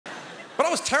But I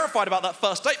was terrified about that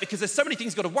first date because there's so many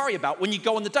things you've got to worry about when you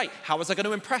go on the date. How was I going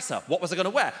to impress her? What was I going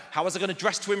to wear? How was I going to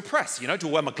dress to impress? You know, do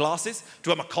I wear my glasses? Do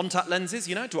I wear my contact lenses?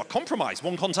 You know, do I compromise?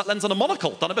 One contact lens and a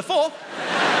monocle. Done it before.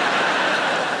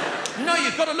 No,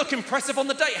 you've got to look impressive on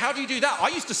the date. How do you do that? I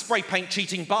used to spray paint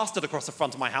cheating bastard across the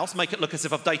front of my house, make it look as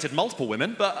if I've dated multiple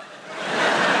women, but...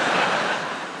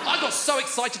 I got so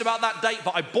excited about that date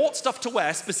that I bought stuff to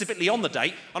wear specifically on the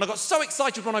date, and I got so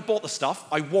excited when I bought the stuff,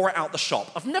 I wore it out the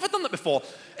shop. I've never done that before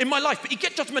in my life, but you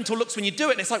get judgmental looks when you do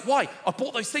it, and it's like, why? I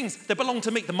bought those things. They belong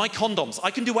to me. They're my condoms.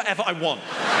 I can do whatever I want.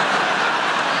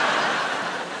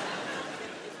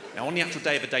 Now, on the actual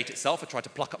day of the date itself, I tried to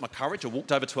pluck up my courage. I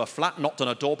walked over to her flat, knocked on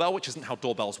her doorbell, which isn't how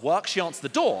doorbells work. She answered the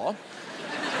door.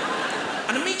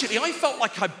 And immediately, I felt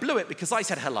like I blew it because I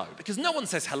said hello. Because no one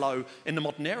says hello in the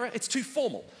modern era. It's too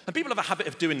formal. And people have a habit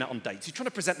of doing that on dates. You're trying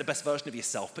to present the best version of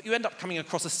yourself, but you end up coming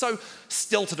across as so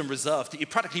stilted and reserved that you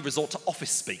practically resort to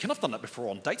office speak. And I've done that before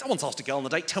on dates. I once asked a girl on the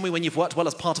date, tell me when you've worked well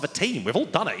as part of a team. We've all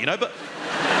done it, you know, but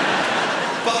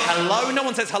hello, no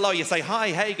one says hello. You say, hi,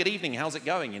 hey, good evening, how's it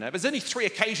going, you know? There's only 3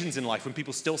 occasions in life when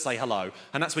people still say hello,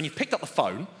 and that's when you've picked up the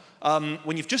phone,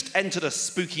 when you've just entered a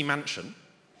spooky mansion,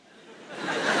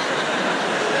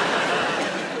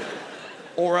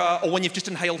 or when you've just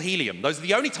inhaled helium. Those are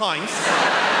the only times.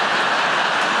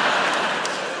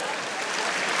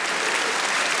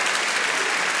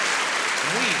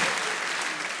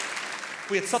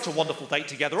 We had such a wonderful date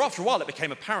together. After a while, it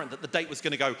became apparent that the date was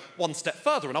going to go one step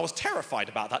further, and I was terrified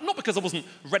about that. Not because I wasn't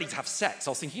ready to have sex.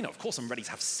 I was thinking, you know, of course I'm ready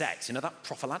to have sex. You know, that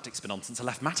prophylactic's been on since I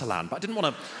left Matalan, but I didn't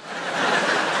want to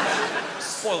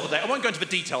spoil the date. I won't go into the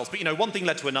details, but, you know, one thing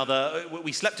led to another.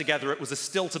 We slept together. It was as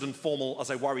stilted and formal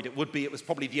as I worried it would be. It was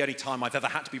probably the only time I've ever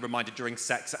had to be reminded during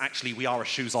sex that actually we are a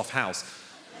shoes-off house.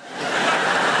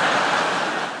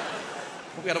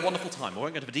 But we had a wonderful time. I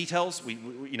won't go into the details. We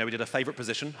did a favourite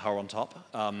position, her on top,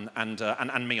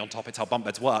 and me on top. It's how bunk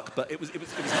beds work. But it was. And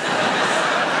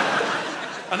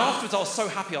afterwards, I was so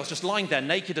happy. I was just lying there,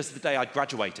 naked as the day I'd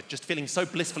graduated, just feeling so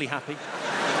blissfully happy.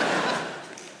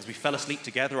 As we fell asleep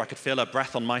together, I could feel her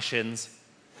breath on my shins.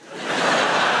 It's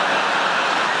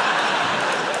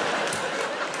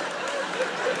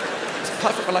a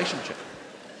perfect relationship.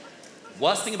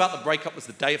 Worst thing about the breakup was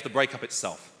the day of the breakup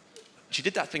itself. She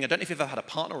did that thing, I don't know if you've ever had a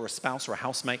partner or a spouse or a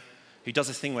housemate who does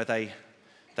this thing where they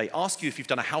ask you if you've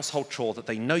done a household chore that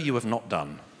they know you have not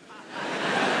done.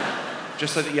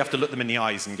 Just so that you have to look them in the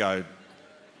eyes and go,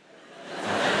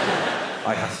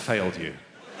 I have failed you.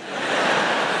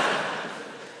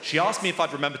 She asked me if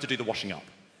I'd remembered to do the washing up.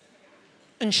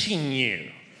 And she knew.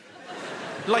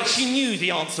 Like, she knew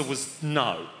the answer was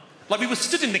no. Like, we were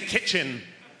stood in the kitchen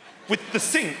with the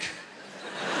sink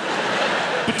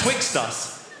betwixt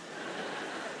us.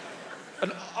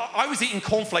 And I was eating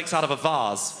cornflakes out of a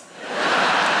vase.